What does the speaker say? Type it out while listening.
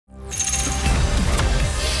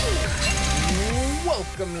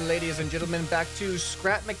Welcome, ladies and gentlemen, back to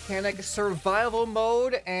Scrap Mechanic Survival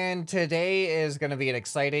Mode, and today is going to be an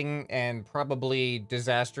exciting and probably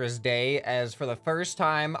disastrous day, as for the first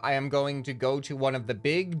time, I am going to go to one of the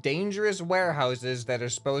big, dangerous warehouses that are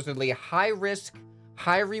supposedly high risk,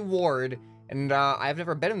 high reward, and I've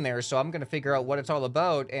never been in there, so I'm going to figure out what it's all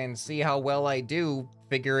about and see how well I do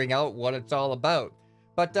figuring out what it's all about.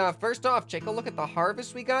 But first off, take a look at the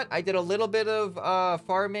harvest we got. I did a little bit of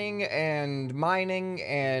farming and mining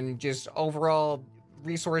and just overall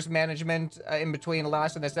resource management in between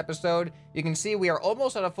last and this episode. You can see we are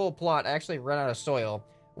almost at a full plot. I actually ran out of soil.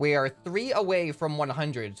 We are 3 away from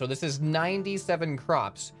 100, so this is 97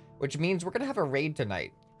 crops, which means we're going to have a raid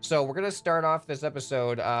tonight. So we're going to start off this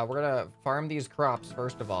episode. We're going to farm these crops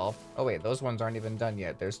first of all. Oh wait, those ones aren't even done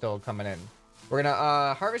yet. They're still coming in. We're going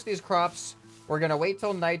to harvest these crops. We're going to wait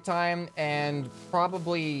till nighttime and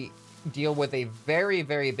probably deal with a very,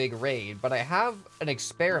 very big raid. But I have an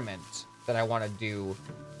experiment that I want to do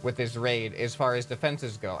with this raid as far as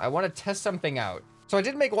defenses go. I want to test something out. So I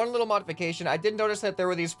did make one little modification. I did notice that there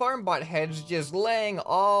were these farm bot heads just laying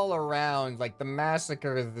all around, like the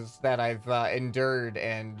massacres that I've endured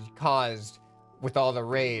and caused with all the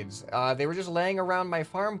raids. They were just laying around my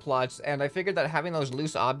farm plots, and I figured that having those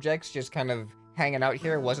loose objects just kind of hanging out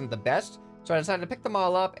here wasn't the best. So I decided to pick them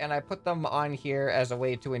all up, and I put them on here as a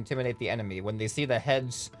way to intimidate the enemy. When they see the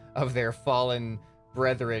heads of their fallen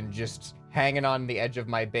brethren just hanging on the edge of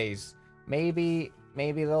my base, maybe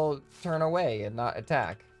they'll turn away and not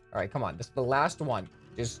attack. All right, come on. This is the last one.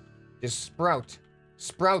 Just sprout.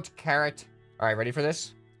 Sprout, carrot. All right, ready for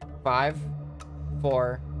this? 5,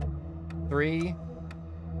 4, 3,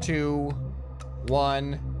 2,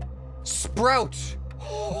 1. Sprout!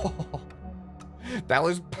 That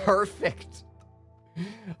was perfect.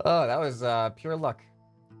 Oh, that was pure luck.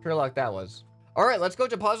 Pure luck that was. All right, let's go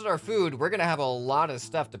deposit our food. We're gonna have a lot of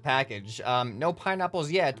stuff to package. No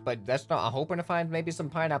pineapples yet, but that's not. I'm hoping to find maybe some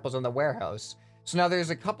pineapples in the warehouse. So now there's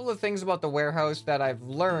a couple of things about the warehouse that I've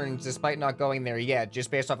learned despite not going there yet,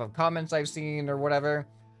 just based off of comments I've seen or whatever.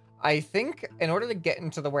 I think in order to get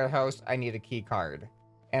into the warehouse, I need a key card.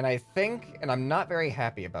 And I think, and I'm not very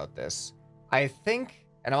happy about this, I think,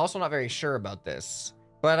 and I'm also not very sure about this,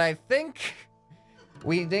 but I think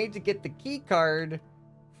we need to get the key card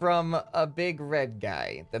from a big red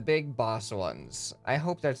guy, the big boss ones. I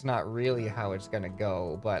hope that's not really how it's gonna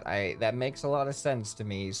go, but that makes a lot of sense to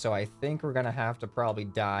me, so I think we're gonna have to probably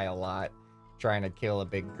die a lot trying to kill a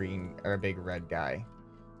big green or a big red guy.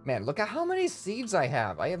 Man, look at how many seeds I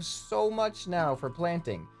have. I have so much now for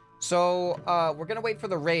planting. So, we're gonna wait for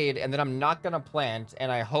the raid, and then I'm not gonna plant,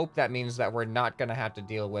 and I hope that means that we're not gonna have to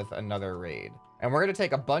deal with another raid. And we're gonna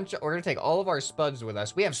take we're gonna take all of our spuds with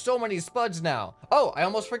us. We have so many spuds now! Oh, I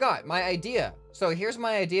almost forgot, my idea! So here's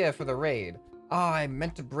my idea for the raid. Oh, I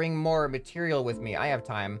meant to bring more material with me. I have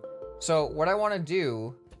time. So what I wanna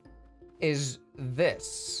do is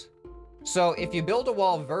this. So if you build a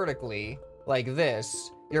wall vertically, like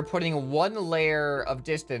this, you're putting 1 layer of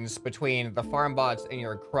distance between the farm bots and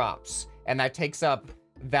your crops, and that takes up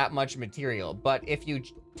that much material. But if you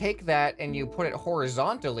take that and you put it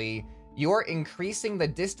horizontally, you're increasing the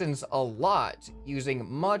distance a lot using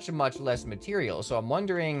much, much less material. So I'm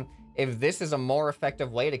wondering if this is a more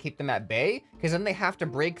effective way to keep them at bay, because then they have to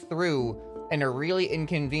break through in a really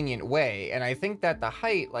inconvenient way. And I think that the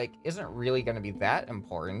height, like, isn't really going to be that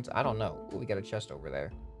important. I don't know. Ooh, we got a chest over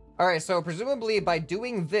there. All right, so presumably by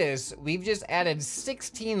doing this, we've just added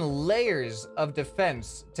 16 layers of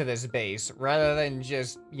defense to this base rather than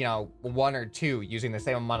just, you know, 1 or 2 using the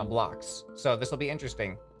same amount of blocks. So this will be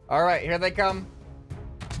interesting. All right, here they come.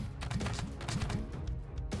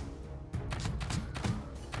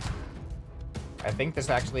 I think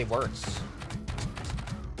this actually works.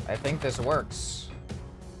 I think this works.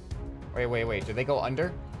 Wait. Do they go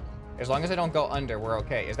under? As long as they don't go under, we're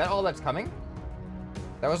okay. Is that all that's coming?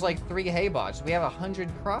 That was like 3 hay bots. We have 100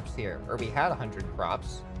 crops here, or we had 100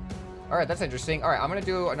 crops. All right, that's interesting. All right, I'm gonna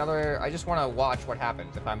do another. I just want to watch what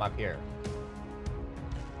happens if I'm up here.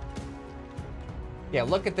 Yeah,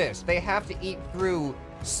 look at this. They have to eat through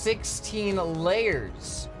 16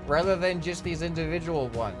 layers rather than just these individual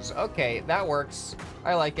ones. Okay, that works.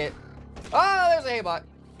 I like it. Oh, there's a hay bot.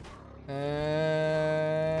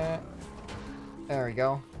 There we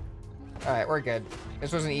go. All right, we're good.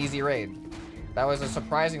 This was an easy raid. That was a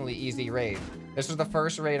surprisingly easy raid. This was the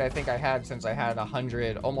first raid I think I had since I had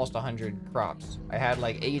almost 100 crops. I had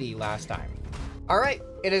like 80 last time. All right,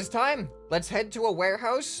 it is time. Let's head to a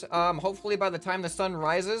warehouse. Hopefully by the time the sun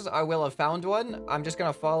rises, I will have found one. I'm just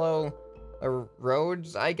gonna follow the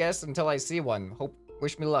roads, I guess, until I see one.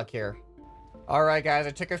 Wish me luck here. All right, guys,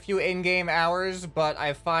 it took a few in-game hours, but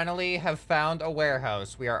I finally have found a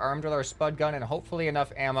warehouse. We are armed with our spud gun and hopefully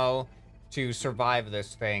enough ammo to survive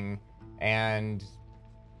this thing. And,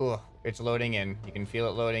 it's loading in. You can feel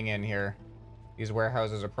it loading in here. These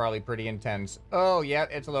warehouses are probably pretty intense. Oh, yeah,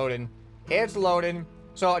 it's loading. It's loading.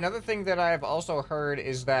 So another thing that I've also heard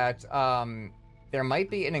is that there might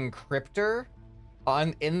be an encryptor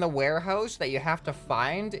in the warehouse that you have to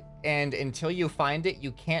find, and until you find it,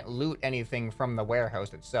 you can't loot anything from the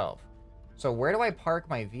warehouse itself. So where do I park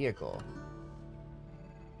my vehicle?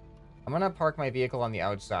 I'm gonna park my vehicle on the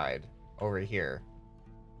outside over here.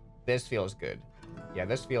 This feels good. Yeah,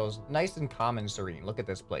 this feels nice and calm and serene. Look at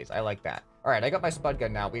this place. I like that. All right, I got my spud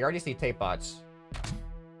gun now. We already see tape bots.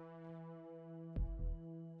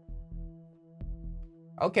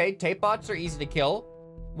 Okay, tape bots are easy to kill.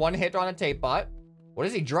 One hit on a tape bot. What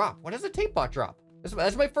does he drop? What does a tape bot drop?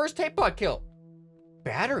 That's my first tape bot kill.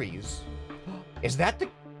 Batteries? Is that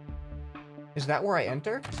where I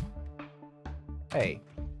enter? Hey.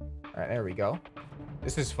 All right, there we go.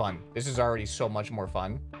 This is fun. This is already so much more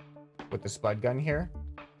fun with the spud gun here.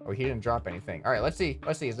 Oh, he didn't drop anything. All right, let's see.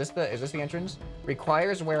 Let's see. Is this the entrance?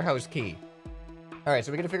 Requires warehouse key. All right,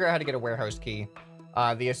 so we got to figure out how to get a warehouse key.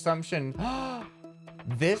 The assumption.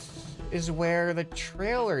 This is where the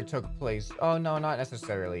trailer took place. Oh no, not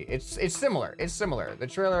necessarily. It's similar. It's similar. The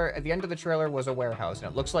trailer at the end of the trailer was a warehouse,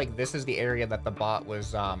 and it looks like this is the area that the bot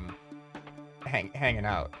was hanging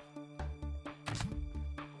out.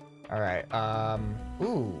 All right.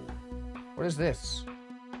 Ooh, what is this?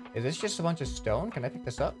 Is this just a bunch of stone? Can I pick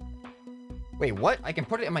this up? Wait, what? I can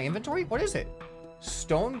put it in my inventory? What is it?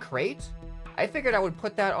 Stone crate? I figured I would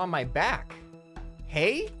put that on my back.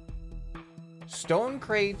 Hay? Stone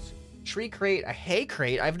crate, tree crate, a hay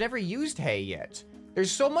crate. I've never used hay yet.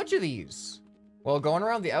 There's so much of these. Well, going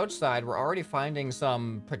around the outside, we're already finding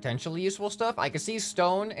some potentially useful stuff. I can see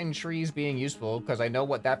stone and trees being useful because I know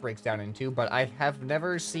what that breaks down into, but I have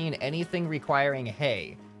never seen anything requiring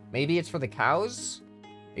hay. Maybe it's for the cows?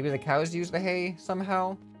 Maybe the cows use the hay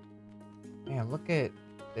somehow? Man, look at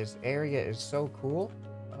this area is so cool.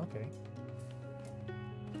 Okay.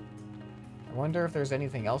 I wonder if there's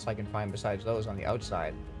anything else I can find besides those on the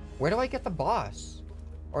outside. Where do I get the boss?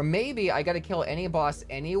 Or maybe I gotta kill any boss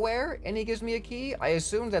anywhere and he gives me a key? I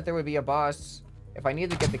assumed that there would be a boss. If I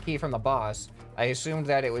needed to get the key from the boss, I assumed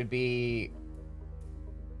that it would be...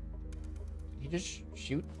 Did he just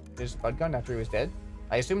shoot his spud gun after he was dead?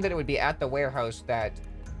 I assumed that it would be at the warehouse that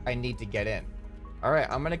I need to get in. All right,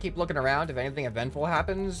 I'm gonna keep looking around. If anything eventful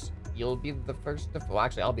happens, you'll be the first to... Well,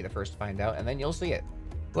 actually, I'll be the first to find out, and then you'll see it.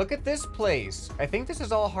 Look at this place. I think this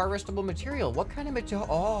is all harvestable material. What kind of material?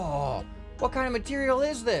 Oh, what kind of material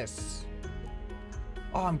is this?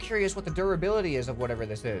 Oh, I'm curious what the durability is of whatever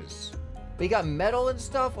this is. We got metal and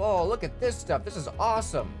stuff. Oh, look at this stuff. This is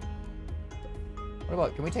awesome. What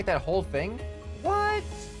about, can we take that whole thing? What?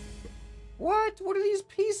 What? What are these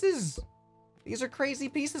pieces? These are crazy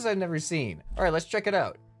pieces I've never seen. All right, let's check it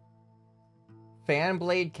out. Fan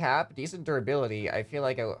blade cap, decent durability. I feel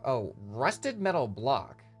like, oh, rusted metal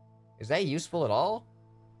block. Is that useful at all?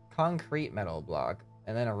 Concrete metal block,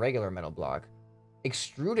 and then a regular metal block.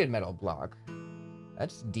 Extruded metal block.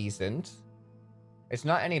 That's decent. It's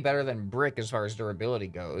not any better than brick as far as durability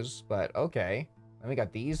goes, but okay. Then we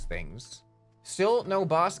got these things. Still no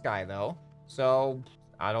boss guy though, so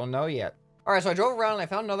I don't know yet. All right, so I drove around and I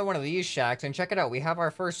found another one of these shacks, and check it out. We have our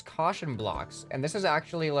first caution blocks, and this is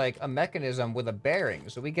actually like a mechanism with a bearing.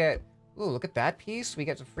 So we get, ooh, look at that piece. We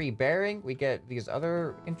get a free bearing. We get these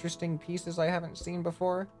other interesting pieces I haven't seen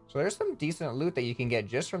before. So there's some decent loot that you can get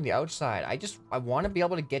just from the outside. I want to be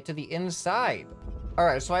able to get to the inside. All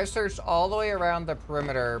right, so I've searched all the way around the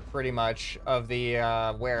perimeter pretty much of the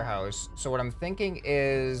warehouse. So what I'm thinking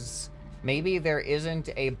is, maybe there isn't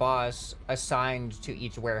a boss assigned to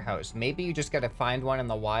each warehouse. Maybe you just gotta find one in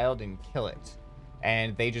the wild and kill it.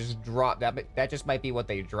 And they just drop that. That just might be what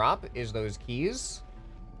they drop, is those keys.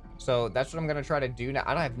 So that's what I'm gonna try to do now.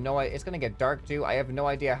 I don't have no idea. It's gonna get dark too. I have no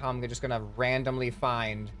idea how I'm just gonna randomly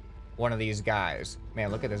find one of these guys.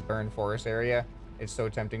 Man, look at this burned forest area. It's so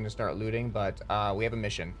tempting to start looting, but we have a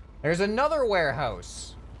mission. There's another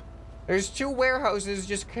warehouse. There's two warehouses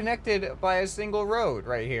just connected by a single road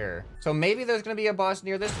right here. So maybe there's gonna be a boss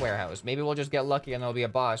near this warehouse. Maybe we'll just get lucky and there'll be a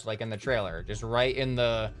boss like in the trailer, just right in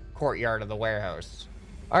the courtyard of the warehouse.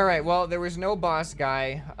 All right, well, there was no boss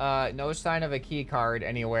guy, no sign of a key card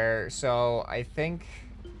anywhere. So I think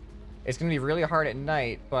it's gonna be really hard at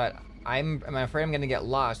night, but I'm afraid I'm gonna get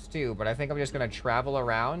lost too, but I think I'm just gonna travel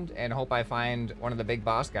around and hope I find one of the big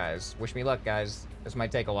boss guys. Wish me luck, guys. This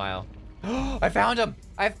might take a while. I found him!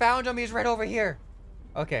 I found him! He's right over here!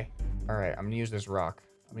 Okay. All right, I'm gonna use this rock.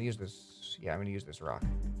 I'm gonna use this. Yeah, I'm gonna use this rock.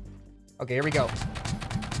 Okay, here we go.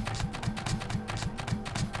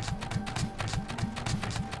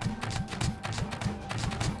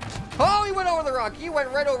 Oh, he went over the rock. He went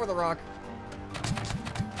right over the rock.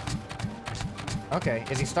 Okay,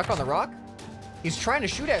 is he stuck on the rock? He's trying to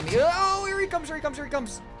shoot at me. Oh, here he comes, here he comes, here he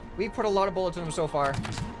comes. We put a lot of bullets in him so far.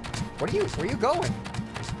 Where are you going?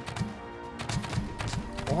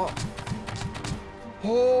 Oh.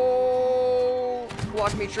 Oh,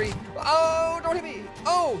 block me, tree. Oh, don't hit me.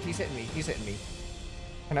 Oh, he's hitting me, he's hitting me.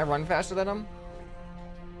 Can I run faster than him?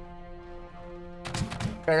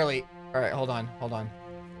 Barely. All right, hold on, hold on.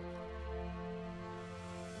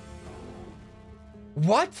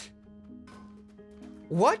 What?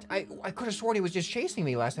 What? I could have sworn he was just chasing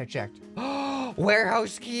me last I checked.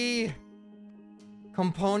 Warehouse key.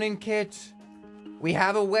 Component kit. We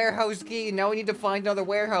have a warehouse key. Now we need to find another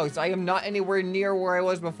warehouse. I am not anywhere near where I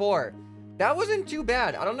was before. That wasn't too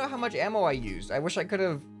bad. I don't know how much ammo I used. I wish I could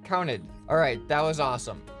have counted. All right, that was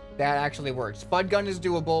awesome. That actually worked. Spud gun is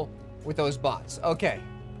doable with those bots. Okay.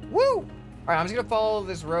 Woo! All right, I'm just gonna follow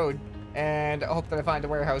this road and I hope that I find a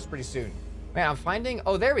warehouse pretty soon. Man, I'm finding,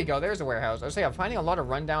 oh, there we go. There's a warehouse. I was saying I'm finding a lot of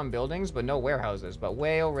rundown buildings, but no warehouses. But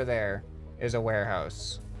way over there is a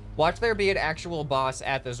warehouse. Watch there be an actual boss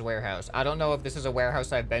at this warehouse. I don't know if this is a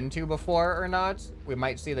warehouse I've been to before or not. We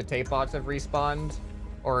might see the tape bots have respawned,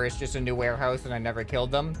 or it's just a new warehouse and I never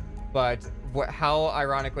killed them. But how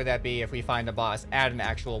ironic would that be if we find a boss at an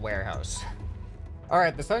actual warehouse? All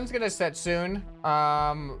right, the sun's gonna set soon.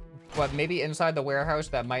 But maybe inside the warehouse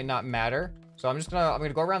that might not matter. So I'm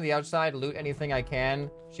gonna go around the outside, loot anything I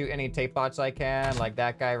can, shoot any tape bots I can, like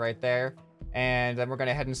that guy right there, and then we're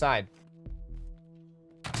gonna head inside.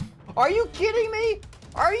 Are you kidding me?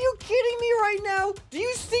 Are you kidding me right now? Do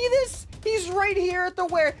you see this? He's right here at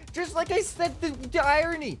the just like I said, the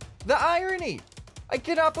irony. The irony. I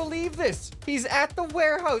cannot believe this. He's at the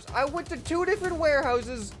warehouse. I went to 2 different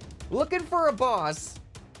warehouses looking for a boss.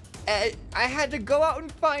 I had to go out and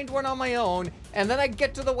find one on my own, and then I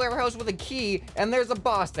get to the warehouse with a key, and there's a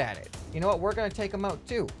boss at it. You know what? We're gonna take him out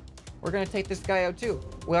too. We're gonna take this guy out too.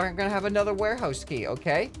 We're gonna have another warehouse key,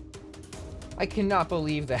 okay? I cannot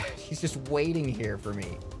believe that. He's just waiting here for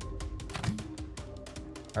me.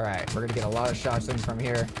 All right, we're gonna get a lot of shots in from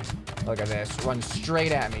here. Look at this. Run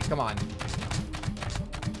straight at me. Come on.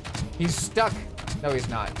 He's stuck. No, he's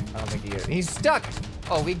not. I don't think he is. He's stuck.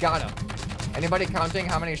 Oh, we got him. Anybody counting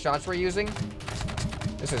how many shots we're using?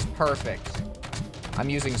 This is perfect. I'm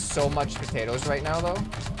using so much potatoes right now, though.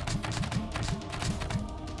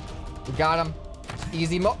 We got him.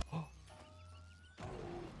 Easy mo-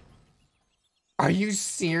 Are you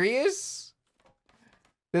serious?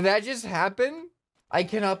 Did that just happen? I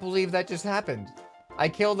cannot believe that just happened. I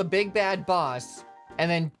killed the big bad boss, and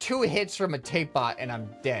then 2 hits from a tape bot, and I'm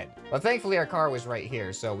dead. But thankfully, our car was right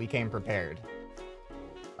here, so we came prepared.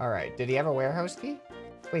 All right, did he have a warehouse key?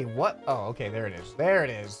 Wait, what? Oh, okay, there it is. There it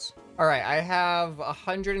is. All right, I have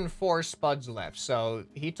 104 spuds left, so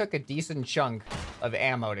he took a decent chunk of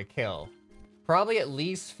ammo to kill. Probably at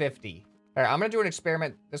least 50. All right, I'm gonna do an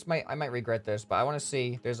experiment. I might regret this, but I wanna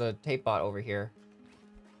see. There's a tape bot over here.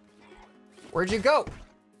 Where'd you go?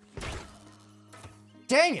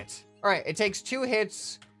 Dang it. All right, it takes 2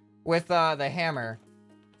 hits with the hammer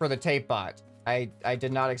for the tape bot. I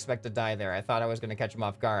did not expect to die there. I thought I was going to catch him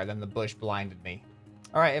off guard, then the bush blinded me.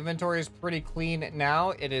 All right, inventory is pretty clean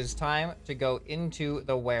now. It is time to go into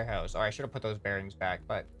the warehouse. All right, I should have put those bearings back,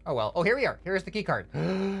 but oh well. Oh, here we are. Here's the key card.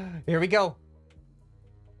 Here we go.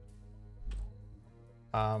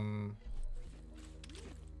 Oh,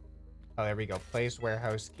 there we go. Place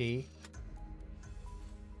warehouse key.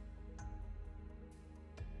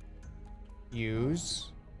 Use.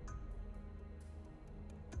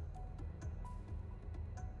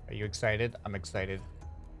 Are you excited? I'm excited.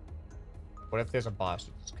 What if there's a boss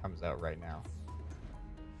that just comes out right now?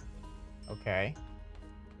 Okay.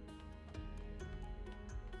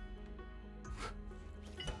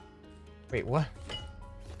 Wait, what?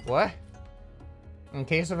 What? In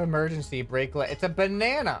case of emergency, break glass. It's a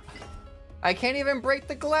banana! I can't even break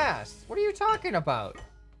the glass! What are you talking about?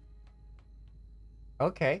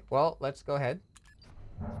 Okay, well, let's go ahead.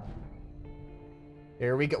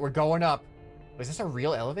 Here we go. We're going up. Is this a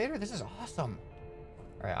real elevator? This is awesome.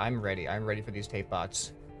 All right, I'm ready. I'm ready for these tape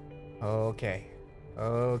bots. Okay.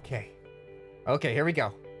 Okay. Okay, here we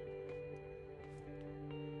go.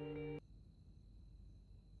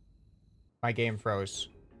 My game froze.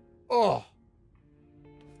 Oh!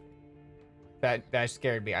 That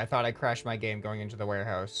scared me. I thought I crashed my game going into the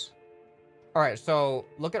warehouse. All right, so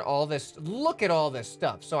look at all this. Look at all this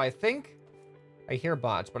stuff. So I think I hear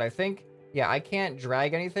bots, but I think, yeah, I can't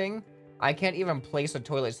drag anything. I can't even place a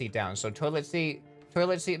toilet seat down. So toilet seat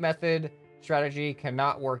method strategy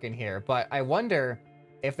cannot work in here. But I wonder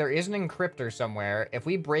if there is an encryptor somewhere. If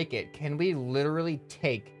we break it, can we literally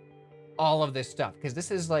take all of this stuff? Because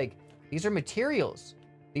this is like, these are materials.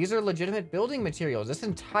 These are legitimate building materials. This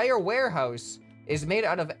entire warehouse is made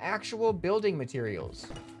out of actual building materials.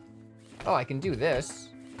 Oh, I can do this.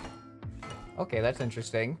 Okay, that's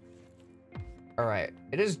interesting. All right,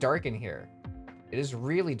 it is dark in here. It is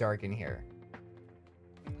really dark in here.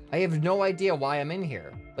 I have no idea why I'm in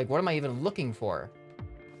here. Like, what am I even looking for?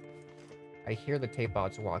 I hear the tape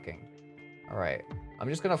bots walking. All right, I'm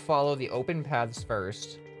just gonna follow the open paths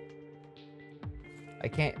first. I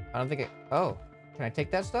don't think oh, can I take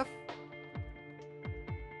that stuff?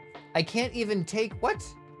 I can't even take, what?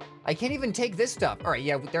 I can't even take this stuff. All right,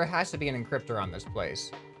 yeah, there has to be an encryptor on this place.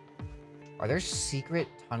 Are there secret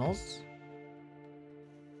tunnels?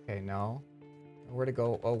 Okay, no. Where to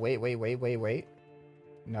go? Oh, wait.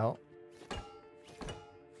 No.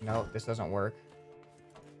 No, this doesn't work.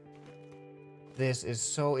 This is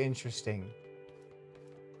so interesting.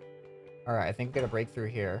 All right, I think we got a breakthrough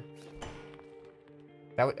here.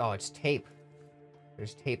 That would, oh, it's tape.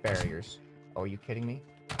 There's tape barriers. Oh, are you kidding me?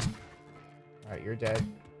 All right, you're dead.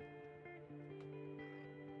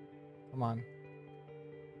 Come on.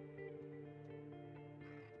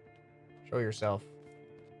 Show yourself.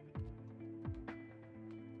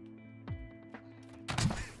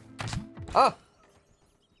 Oh!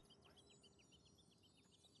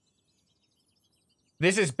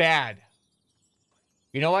 This is bad.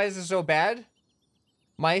 You know why this is so bad?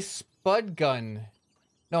 My spud gun.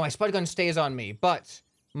 No, my spud gun stays on me, but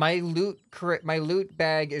my loot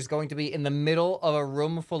bag is going to be in the middle of a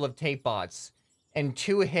room full of tape bots. And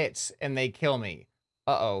 2 hits and they kill me.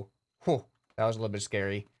 Uh-oh. Whew, that was a little bit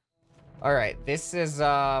scary. All right, this is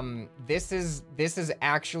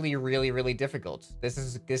actually really, really difficult. This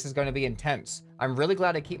is going to be intense. I'm really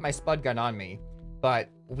glad I keep my spud gun on me, but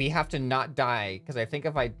we have to not die because I think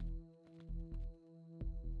if I...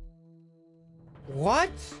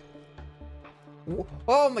 What?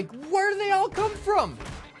 Oh my, where do they all come from?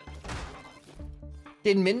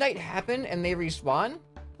 Did midnight happen and they respawn?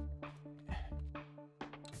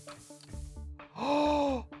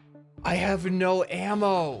 Oh, I have no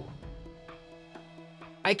ammo.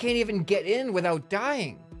 I can't even get in without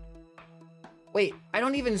dying. Wait, I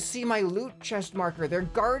don't even see my loot chest marker. They're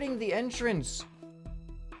guarding the entrance.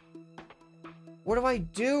 What do I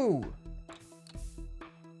do?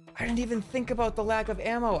 I didn't even think about the lack of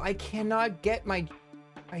ammo. I cannot get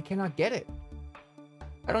it.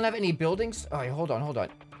 I don't have any buildings. Oh, hold on.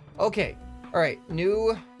 Okay. All right.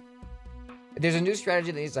 There's a new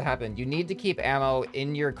strategy that needs to happen. You need to keep ammo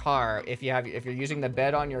in your car. If you're using the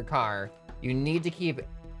bed on your car, you need to keep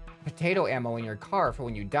potato ammo in your car for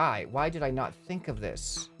when you die. Why did I not think of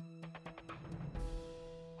this?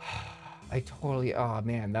 Oh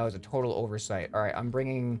man, that was a total oversight. All right, I'm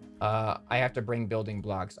bringing, I have to bring building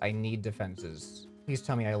blocks. I need defenses. Please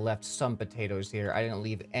tell me I left some potatoes here. I didn't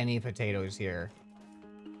leave any potatoes here.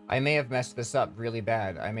 I may have messed this up really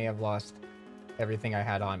bad. I may have lost everything I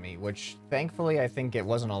had on me, which thankfully I think it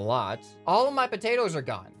wasn't a lot. All of my potatoes are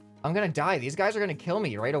gone. I'm gonna die. These guys are gonna kill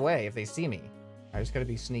me right away if they see me. I just gotta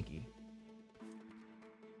be sneaky.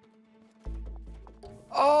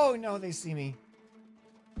 Oh no, they see me.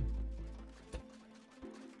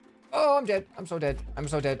 Oh, I'm dead. I'm so dead. I'm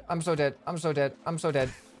so dead. I'm so dead. I'm so dead. I'm so dead.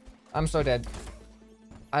 I'm so dead.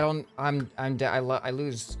 I'm dead. I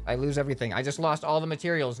lose everything. I just lost all the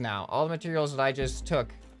materials now. All the materials that I just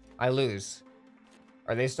took, I lose.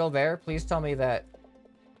 Are they still there? Please tell me that.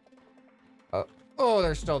 Oh,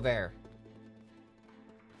 they're still there.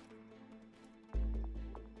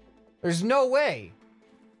 There's no way.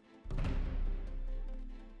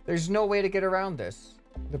 There's no way to get around this.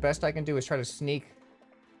 The best I can do is try to sneak.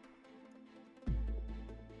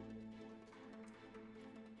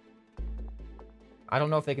 I don't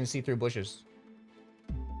know if they can see through bushes.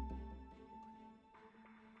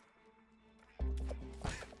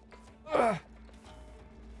 Ugh.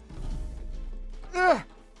 Ugh.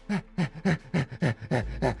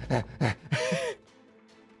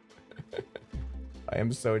 I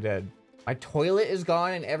am so dead. My toilet is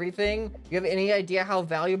gone and everything. You have any idea how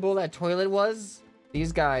valuable that toilet was?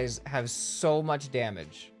 These guys have so much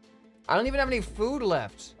damage. I don't even have any food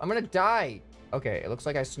left. I'm gonna die. Okay, it looks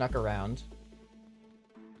like I snuck around.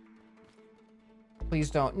 Please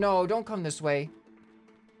don't. No, don't come this way.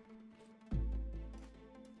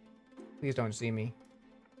 Please don't see me.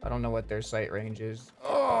 I don't know what their sight range is.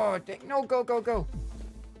 Oh, dang. No, go. Go.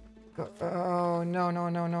 Oh,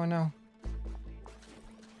 no.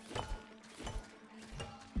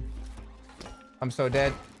 I'm so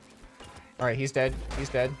dead. All right, he's dead. He's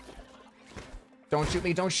dead. Don't shoot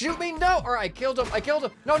me. Don't shoot me. No. All right, I killed him. I killed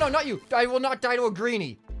him. No, no, not you. I will not die to a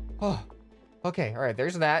greenie. Oh, okay. All right,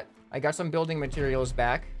 there's that. I got some building materials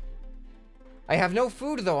back. I have no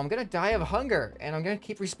food, though. I'm going to die of hunger, and I'm going to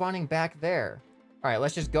keep respawning back there. All right,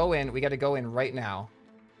 let's just go in. We got to go in right now.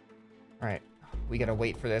 All right, we got to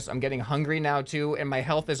wait for this. I'm getting hungry now, too, and my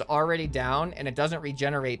health is already down, and it doesn't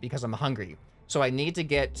regenerate because I'm hungry. So I need to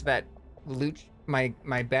get to that loot, my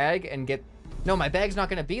bag, and get... No, my bag's not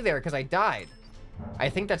going to be there because I died. I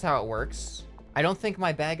think that's how it works. I don't think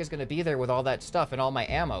my bag is going to be there with all that stuff and all my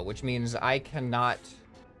ammo, which means I cannot...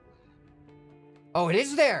 Oh, it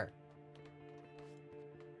is there!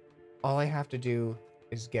 All I have to do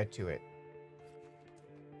is get to it.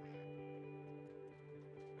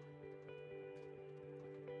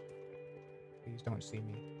 Please don't see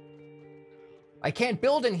me. I can't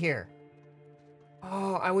build in here!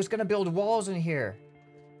 Oh, I was gonna build walls in here.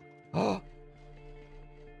 Oh!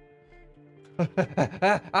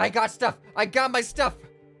 I got stuff! I got my stuff!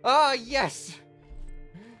 Ah, yes!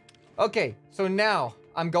 Okay, so now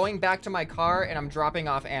I'm going back to my car and I'm dropping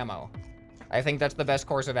off ammo. I think that's the best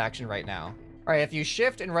course of action right now. All right, if you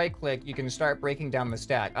shift and right click, you can start breaking down the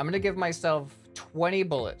stack. I'm gonna give myself 20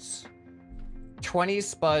 bullets. 20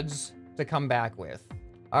 spuds to come back with.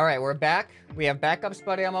 All right, we're back. We have backup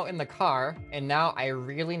spud ammo in the car, and now I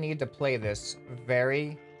really need to play this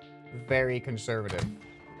very, very conservative.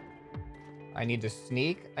 I need to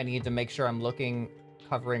sneak. I need to make sure I'm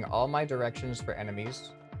covering all my directions for enemies.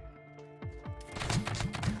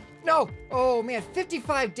 No! Oh, man,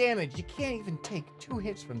 55 damage. You can't even take 2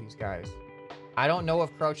 hits from these guys. I don't know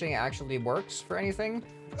if crouching actually works for anything.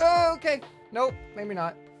 Oh, okay. Nope, maybe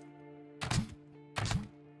not.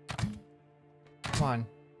 Come on.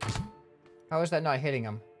 How is that not hitting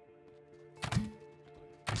him?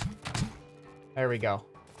 There we go.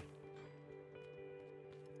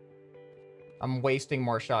 I'm wasting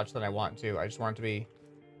more shots than I want to. I just want it to be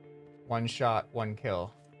 1 shot, 1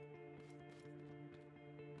 kill.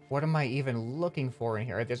 What am I even looking for in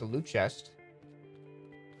here? Right, there's a loot chest.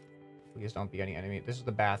 Please don't be any enemy. This is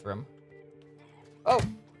the bathroom. Oh!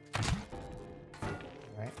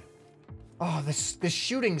 Alright. Oh, this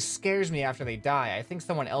shooting scares me after they die. I think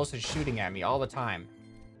someone else is shooting at me all the time.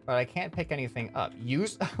 But I can't pick anything up.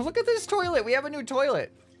 Look at this toilet! We have a new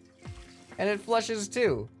toilet! And it flushes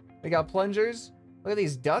too. We got plungers. Look at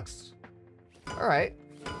these ducks. Alright.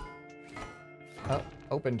 Oh,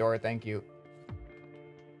 open door, thank you.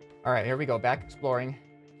 Alright, here we go. Back exploring.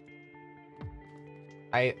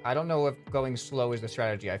 I don't know if going slow is the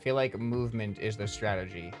strategy. I feel like movement is the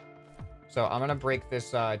strategy. So I'm gonna break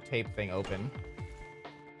this tape thing open.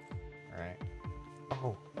 Alright.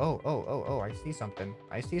 Oh, I see something.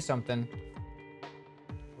 I see something.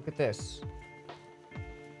 Look at this.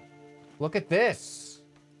 Look at this!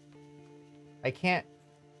 I can't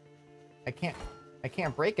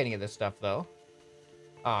break any of this stuff, though.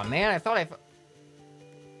 Aw, man, I thought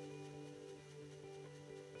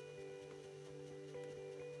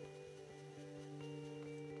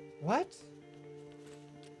What?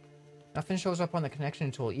 Nothing shows up on the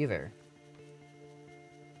connection tool either.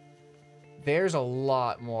 There's a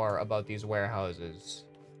lot more about these warehouses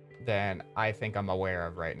than I think I'm aware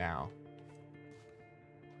of right now.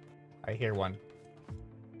 I hear one.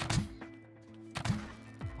 Oh,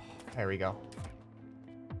 there we go.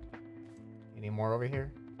 Any more over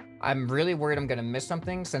here? I'm really worried I'm gonna miss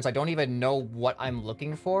something since I don't even know what I'm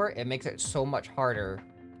looking for. It makes it so much harder.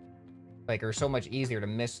 Or so much easier to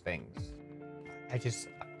miss things.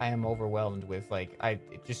 I am overwhelmed with,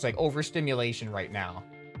 just overstimulation right now.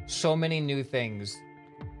 So many new things,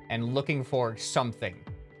 and looking for something.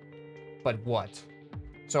 But what?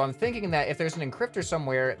 So I'm thinking that if there's an encryptor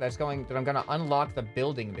somewhere that I'm gonna unlock the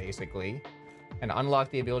building, basically, and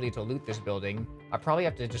unlock the ability to loot this building, I probably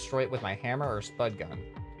have to destroy it with my hammer or spud gun.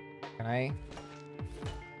 Can I?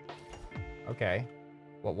 Okay.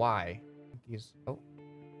 Well, why? Oh.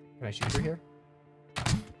 Can I shoot through here?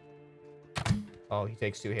 Oh, he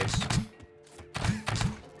takes 2 hits.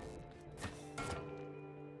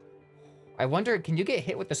 I wonder, can you get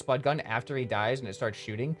hit with the spud gun after he dies and it starts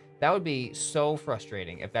shooting? That would be so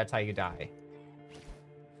frustrating if that's how you die.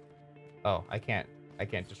 Oh, I can't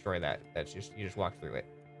destroy that. That's just, you just walk through it.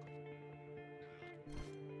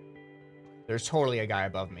 There's totally a guy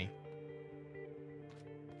above me.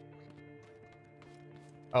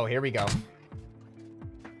 Oh, here we go.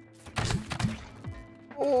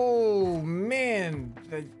 Oh, man.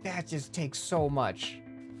 That just takes so much.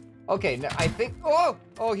 Okay, now I think... Oh!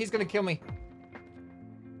 Oh, he's gonna kill me.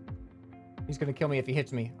 He's gonna kill me if he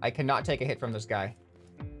hits me. I cannot take a hit from this guy.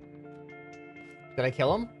 Did I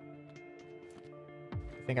kill him?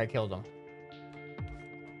 I think I killed him.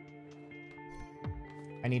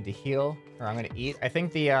 I need to heal, or I'm gonna eat. I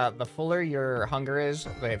think the fuller your hunger is,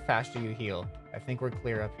 the faster you heal. I think we're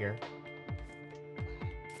clear up here.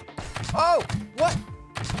 Oh! What?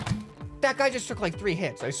 That guy just took like 3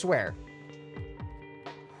 hits, I swear.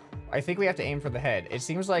 I think we have to aim for the head. It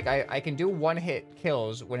seems like I can do 1-hit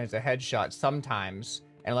kills when it's a headshot sometimes,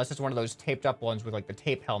 unless it's one of those taped up ones with like the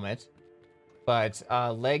tape helmet. But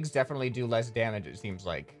legs definitely do less damage, it seems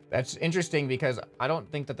like. That's interesting because I don't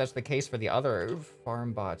think that that's the case for the other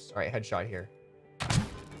farm bots. All right, headshot here.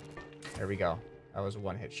 There we go. That was a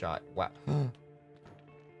 1-hit shot. Wow.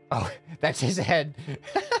 Oh, that's his head.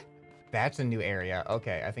 That's a new area.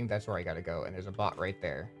 Okay, I think that's where I gotta go. And there's a bot right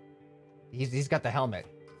there. He's got the helmet.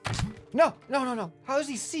 No, no, no, no. How does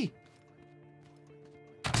he see?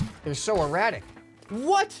 They're so erratic.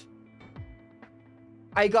 What?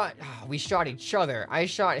 We shot each other. I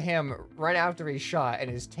shot him right after he shot, and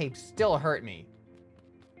his tape still hurt me.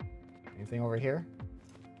 Anything over here?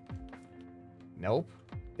 Nope.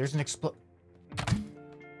 There's an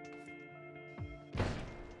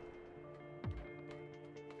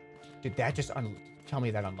Did that just tell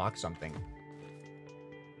me that unlocked something?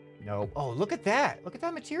 Nope. Oh, look at that. Look at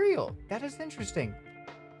that material. That is interesting.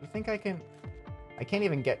 You think I can... I can't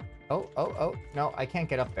even get... Oh, oh, oh. No, I can't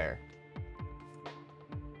get up there.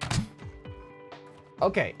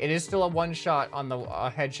 Okay, it is still a one-shot on the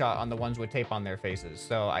headshot on the ones with tape on their faces.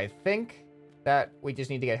 So I think that we just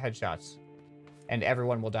need to get headshots. And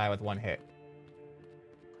everyone will die with 1 hit.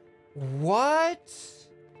 What?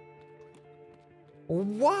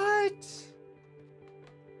 What?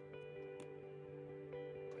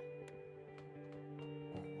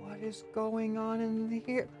 What is going on in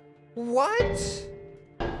here? What?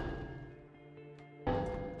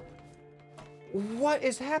 What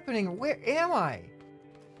is happening? Where am I?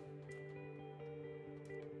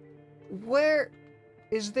 Where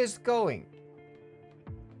is this going?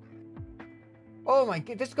 Oh my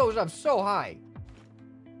god, this goes up so high.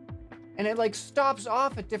 And it like stops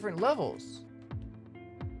off at different levels.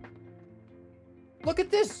 Look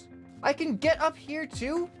at this. I can get up here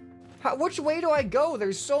too? Which way do I go?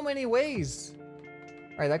 There's so many ways.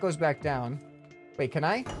 All right, that goes back down. Wait, can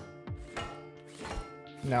I?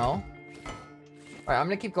 No. All right, I'm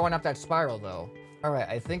gonna keep going up that spiral though. All right,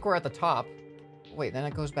 I think we're at the top. Wait, then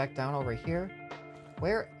it goes back down over here.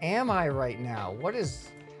 Where am I right now? What is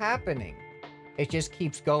happening? It just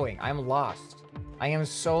keeps going. I'm lost. I am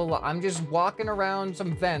so I'm just walking around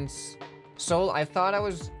some vents. So I thought I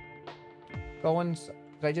was going...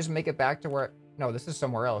 Did I just make it back to where... No, this is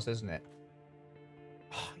somewhere else, isn't it?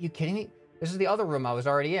 Oh, are you kidding me? This is the other room I was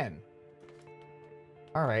already in.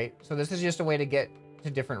 All right, so this is just a way to get to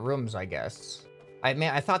different rooms, I guess.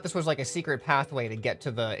 I thought this was like a secret pathway to get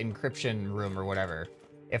to the encryption room or whatever.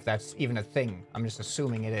 If that's even a thing. I'm just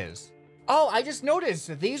assuming it is. Oh, I just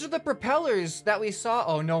noticed. These are the propellers that we saw.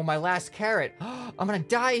 Oh no, my last carrot. I'm gonna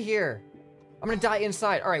die here. I'm gonna die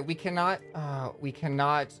inside. All right, we cannot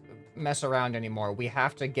mess around anymore. We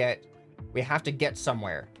have to get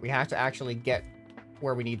somewhere. We have to actually get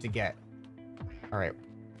where we need to get. All right.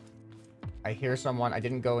 I hear someone. I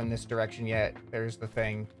didn't go in this direction yet. There's the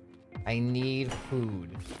thing. I need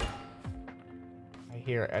food.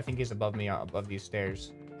 I think he's above me, above these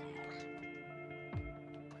stairs.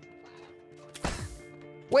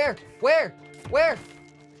 Where? Where? Where?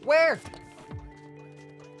 Where?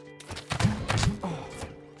 Oh.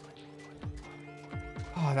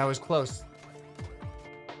 Oh, that was close.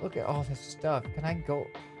 Look at all this stuff. Can I go?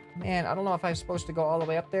 Man, I don't know if I'm supposed to go all the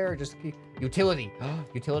way up there or just keep... Utility.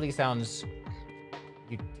 Utility sounds...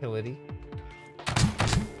 Utility.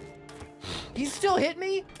 He still hit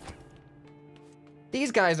me?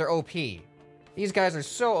 These guys are OP. These guys are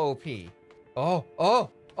so OP. Oh, oh,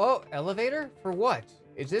 oh, elevator? For what?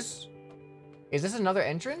 Is this another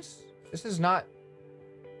entrance? This is not...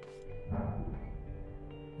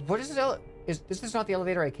 What is this? This is not the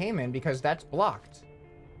elevator I came in because that's blocked.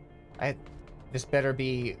 This better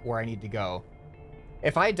be where I need to go.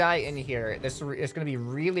 If I die in here, it's going to be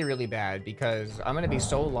really, really bad because I'm going to be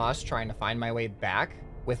so lost trying to find my way back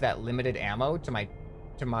with that limited ammo to my,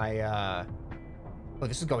 oh,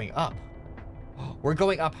 this is going up. We're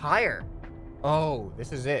going up higher. Oh,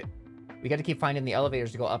 this is it. We got to keep finding the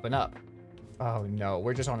elevators to go up and up. Oh no,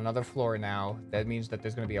 we're just on another floor now. That means that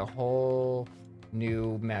there's going to be a whole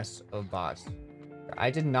new mess of bots.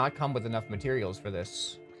 I did not come with enough materials for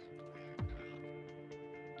this.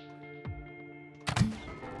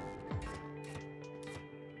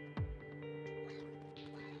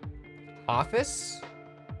 Office?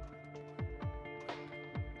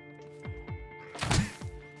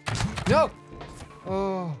 No!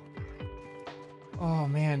 Oh. Oh,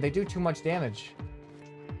 man. They do too much damage.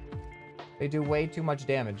 They do way too much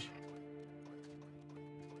damage.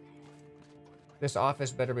 This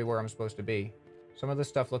office better be where I'm supposed to be. Some of this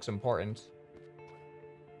stuff looks important.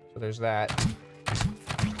 So there's that.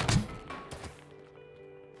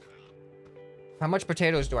 How much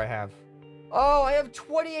potatoes do I have? Oh, I have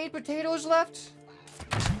 28 potatoes left?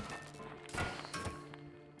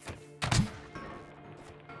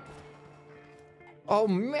 Oh,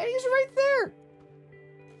 man, he's right there.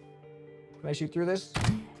 Can I shoot through this?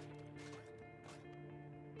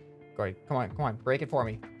 Go ahead. Come on, come on. Break it for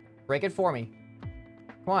me. Break it for me.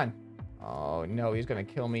 Come on. Oh, no, he's gonna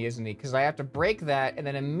kill me, isn't he? Because I have to break that and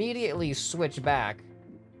then immediately switch back.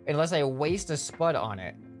 Unless I waste a spud on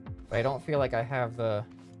it. But I don't feel like I have the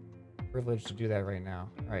privilege to do that right now.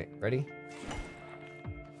 All right, ready?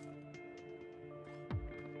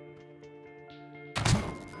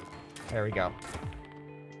 There we go.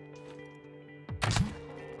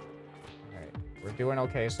 Alright, we're doing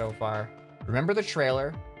okay so far. Remember the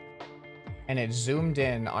trailer? And it zoomed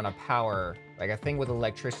in on a power, like a thing with an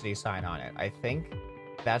electricity sign on it. I think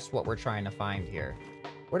that's what we're trying to find here.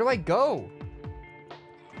 Where do I go?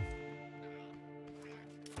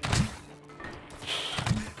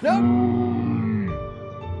 No!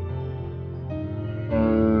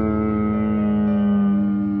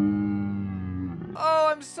 Oh,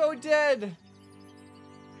 I'm so dead.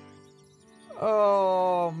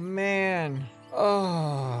 Oh, man.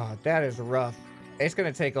 Oh, that is rough. It's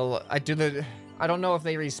gonna take a... I don't know if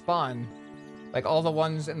they respawn. Like all the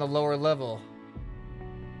ones in the lower level.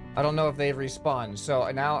 I don't know if they respawn. So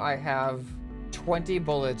now I have 20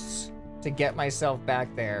 bullets to get myself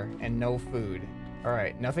back there and no food. All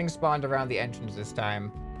right, nothing spawned around the entrance this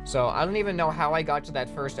time. So I don't even know how I got to that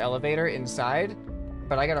first elevator inside,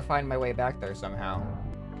 but I gotta find my way back there somehow.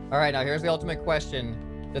 All right, now here's the ultimate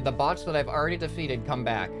question. Did the bots that I've already defeated come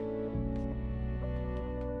back?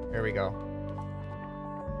 There we go.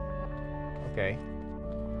 Okay.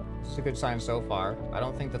 This is a good sign so far. I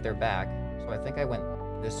don't think that they're back, so I think I went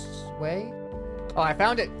this way. Oh, I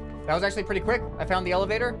found it. That was actually pretty quick. I found the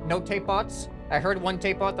elevator. No tape bots. I heard one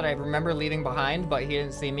tape bot that I remember leaving behind, but he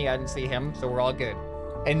didn't see me. I didn't see him, so we're all good.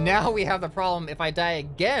 And now we have the problem. If I die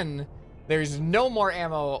again, there's no more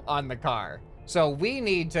ammo on the car. So I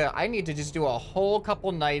need to just do a whole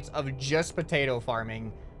couple nights of just potato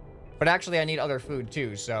farming. But actually, I need other food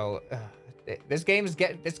too. So this game's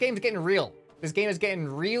getting real. This game is getting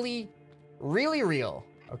really, really real.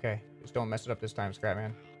 Okay, just don't mess it up this time,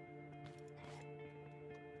 ScrapMan.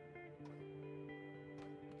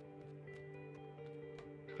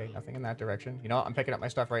 Okay, nothing in that direction. You know what? I'm picking up my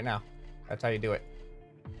stuff right now. That's how you do it.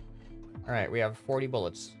 All right, we have 40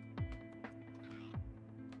 bullets.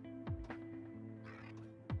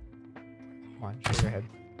 Come on, show your head.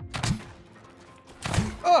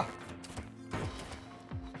 Oh!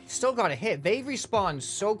 Still got a hit. They respawn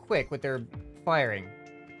so quick with their firing.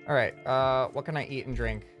 All right, what can I eat and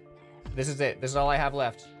drink? This is it. This is all I have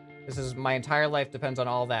left. This is my entire life depends on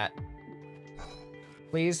all that.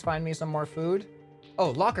 Please find me some more food.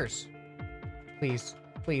 Oh, lockers. Please,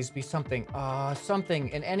 please be something. Something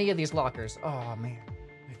in any of these lockers. Oh, man.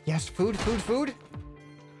 Yes, food.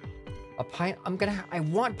 I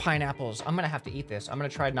want pineapples. I'm gonna have to eat this. I'm gonna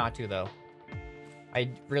try not to, though.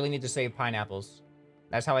 I really need to save pineapples.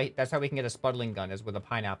 That's how we can get a spuddling gun, is with a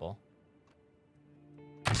pineapple.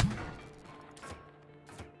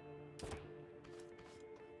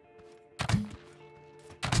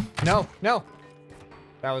 No.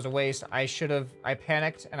 That was a waste. I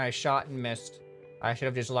panicked and I shot and missed. I should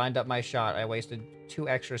have just lined up my shot. I wasted 2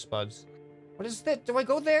 extra spuds. What is that? Do I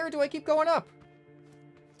go there or do I keep going up?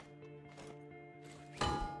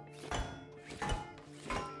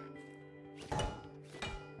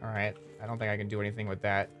 Alright. I don't think I can do anything with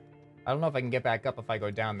that. I don't know if I can get back up if I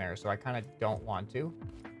go down there, so I kind of don't want to.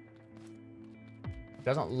 It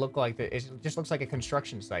doesn't look like that. It just looks like a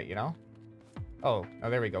construction site, you know? Oh,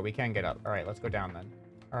 there we go. We can get up. Alright, let's go down then.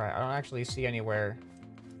 Alright, I don't actually see anywhere.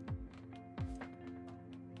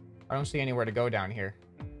 I don't see anywhere to go down here.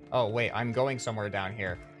 Oh, wait, I'm going somewhere down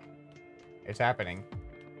here. It's happening.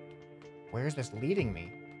 Where is this leading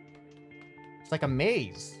me? It's like a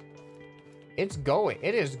maze. It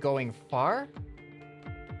is going far?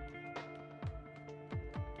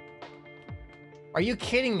 Are you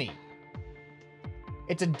kidding me?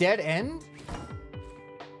 It's a dead end?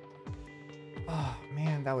 Oh,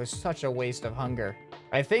 man, that was such a waste of hunger.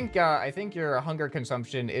 I think your hunger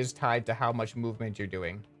consumption is tied to how much movement you're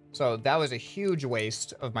doing. So that was a huge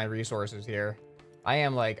waste of my resources here. I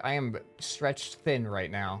am stretched thin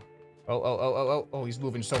right now. Oh, he's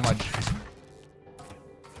moving so much.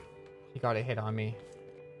 He got a hit on me.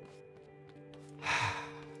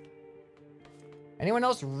 Anyone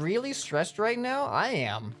else really stressed right now? I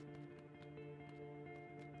am.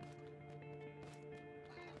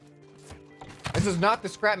 This is not the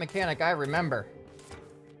scrap mechanic I remember.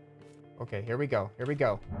 Okay, here we go. Here we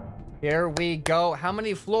go. Here we go. How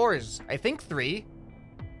many floors? I think 3.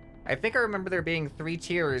 I think I remember there being 3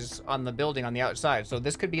 tiers on the building on the outside. So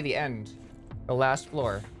this could be the end. The last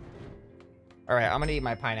floor. All right, I'm gonna eat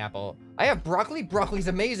my pineapple. I have broccoli. Broccoli's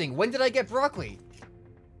amazing. When did I get broccoli?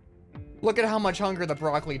 Look at how much hunger the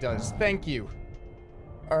broccoli does. Thank you.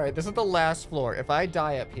 All right, this is the last floor. If I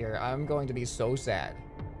die up here, I'm going to be so sad.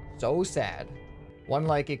 So sad. 1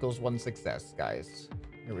 like equals 1 success, guys.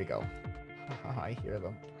 Here we go. I hear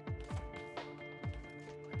them.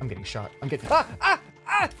 I'm getting shot. I'm getting...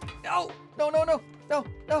 No! No.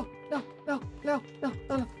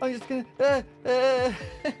 I'm just gonna...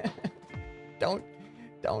 Don't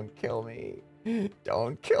kill me.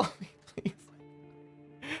 Don't kill me, please.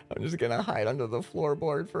 I'm just gonna hide under the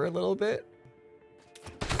floorboard for a little bit.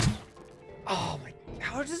 Oh my...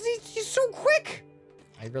 How does he's so quick?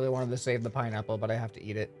 I really wanted to save the pineapple, but I have to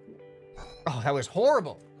eat it. Oh, that was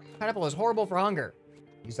horrible. Pineapple is horrible for hunger.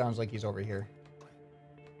 He sounds like he's over here.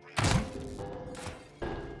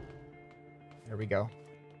 There we go.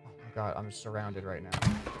 Oh my god, I'm surrounded right now.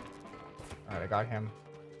 Alright, I got him.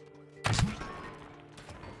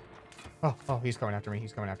 Oh, he's coming after me.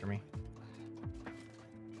 He's coming after me.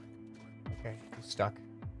 Okay, he's stuck.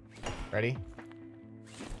 Ready?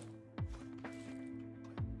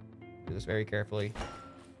 Do this very carefully.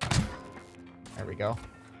 There we go.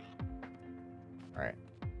 Alright.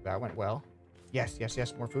 That went well. Yes.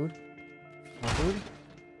 More food. More food.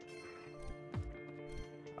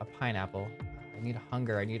 A pineapple. I need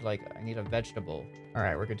hunger. I need a vegetable.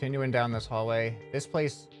 Alright, we're continuing down this hallway. This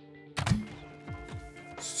place...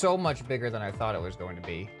 so much bigger than I thought it was going to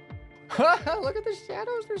be. Look at the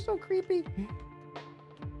shadows. They're so creepy.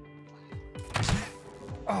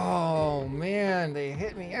 Oh, man. They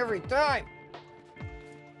hit me every time.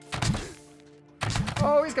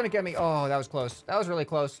 Oh, he's gonna get me. Oh, that was close. That was really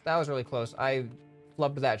close. That was really close. I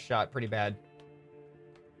flubbed that shot pretty bad.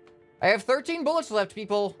 I have 13 bullets left,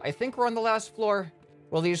 people. I think we're on the last floor.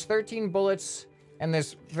 Will these 13 bullets and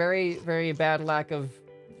this very, very bad lack of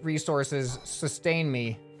resources sustain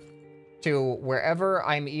me to wherever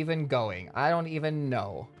I'm even going? I don't even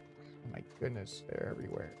know. Oh my goodness, they're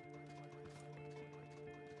everywhere.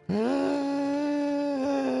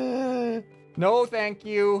 No, thank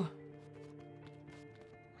you.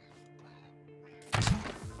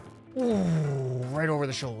 Ooh, right over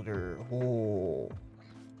the shoulder. Ooh.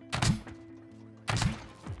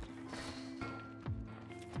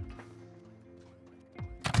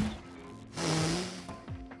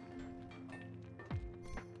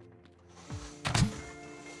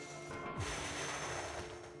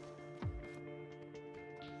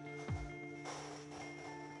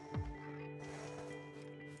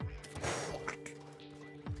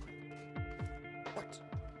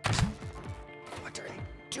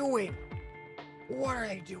 Doing? What are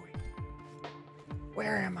they doing?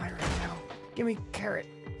 Where am I right now? Give me carrot.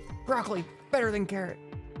 Broccoli, better than carrot.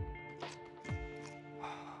 Oh,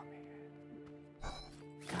 man.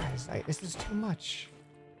 Guys, this is too much.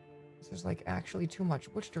 This is like actually too much.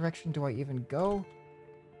 Which direction do I even go?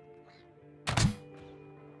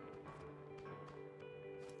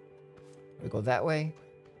 We go that way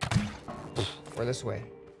or this way?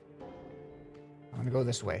 I'm gonna go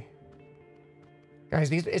this way. Guys,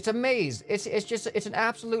 it's a maze. It's an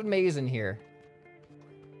absolute maze in here.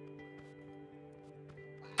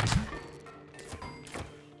 I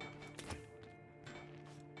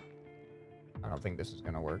don't think this is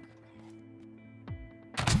gonna work.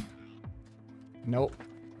 Nope.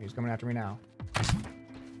 He's coming after me now.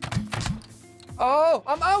 Oh,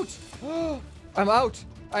 I'm out! I'm out!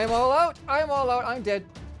 I am all out! I am all out! I'm dead.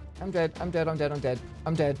 I'm dead. I'm dead. I'm dead. I'm dead.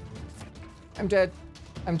 I'm dead. I'm dead.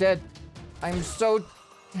 I'm dead. I'm so...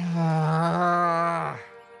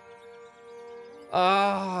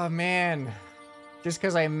 Oh, man. Just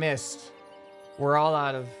because I missed. We're all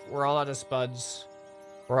out of spuds.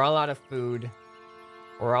 We're all out of food.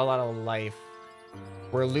 We're all out of life.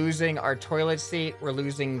 We're losing our toilet seat. We're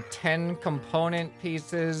losing 10 component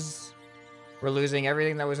pieces. We're losing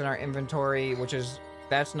everything that was in our inventory, which is...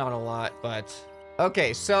 That's not a lot, but...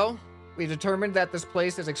 Okay, so... We determined that this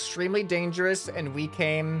place is extremely dangerous, and we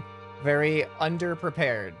came... very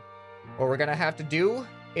underprepared. What we're gonna have to do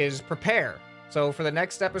is prepare. So for the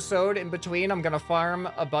next episode in between, I'm gonna farm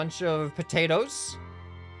a bunch of potatoes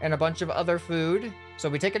and a bunch of other food So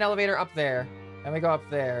we take an elevator up there, and we go up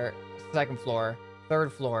there, 2nd floor,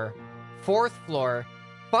 3rd floor, 4th floor,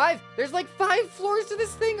 5. There's like 5 floors to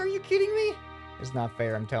this thing. Are you kidding me? It's not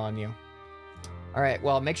fair, I'm telling you. All right,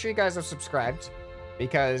 well, make sure you guys are subscribed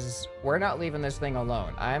because we're not leaving this thing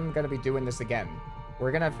alone. I'm going to be doing this again.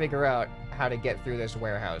 We're going to figure out how to get through this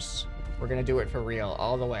warehouse. We're going to do it for real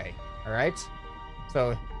all the way. All right?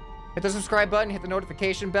 So hit the subscribe button, hit the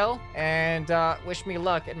notification bell, and wish me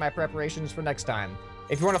luck in my preparations for next time.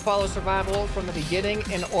 If you want to follow survival from the beginning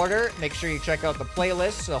in order, make sure you check out the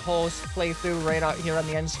playlist, the whole playthrough right out here on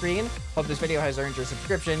the end screen. Hope this video has earned your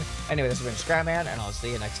subscription. Anyway, this has been ScrapMan, and I'll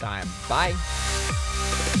see you next time. Bye!